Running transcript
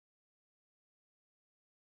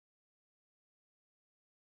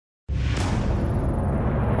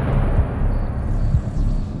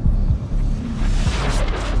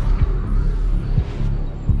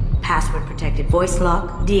voice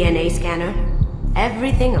lock, DNA scanner.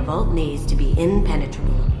 Everything a vault needs to be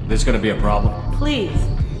impenetrable. This gonna be a problem? Please,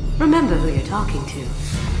 remember who you're talking to.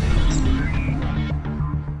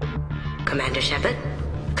 Commander Shepard?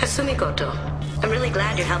 Kasumi Koto. I'm really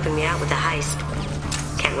glad you're helping me out with the heist.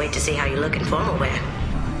 Can't wait to see how you look in formal wear.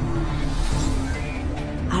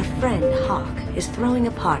 Our friend Hawk is throwing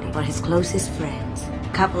a party for his closest friends.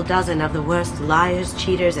 Couple dozen of the worst liars,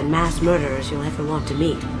 cheaters, and mass murderers you'll ever want to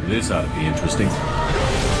meet. This ought to be interesting.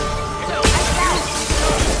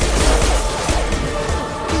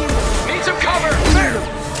 Need some cover! There!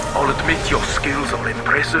 I'll admit your skills are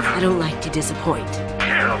impressive. I don't like to disappoint.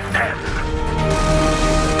 Care of them.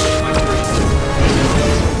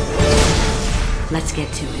 Let's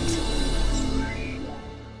get to it.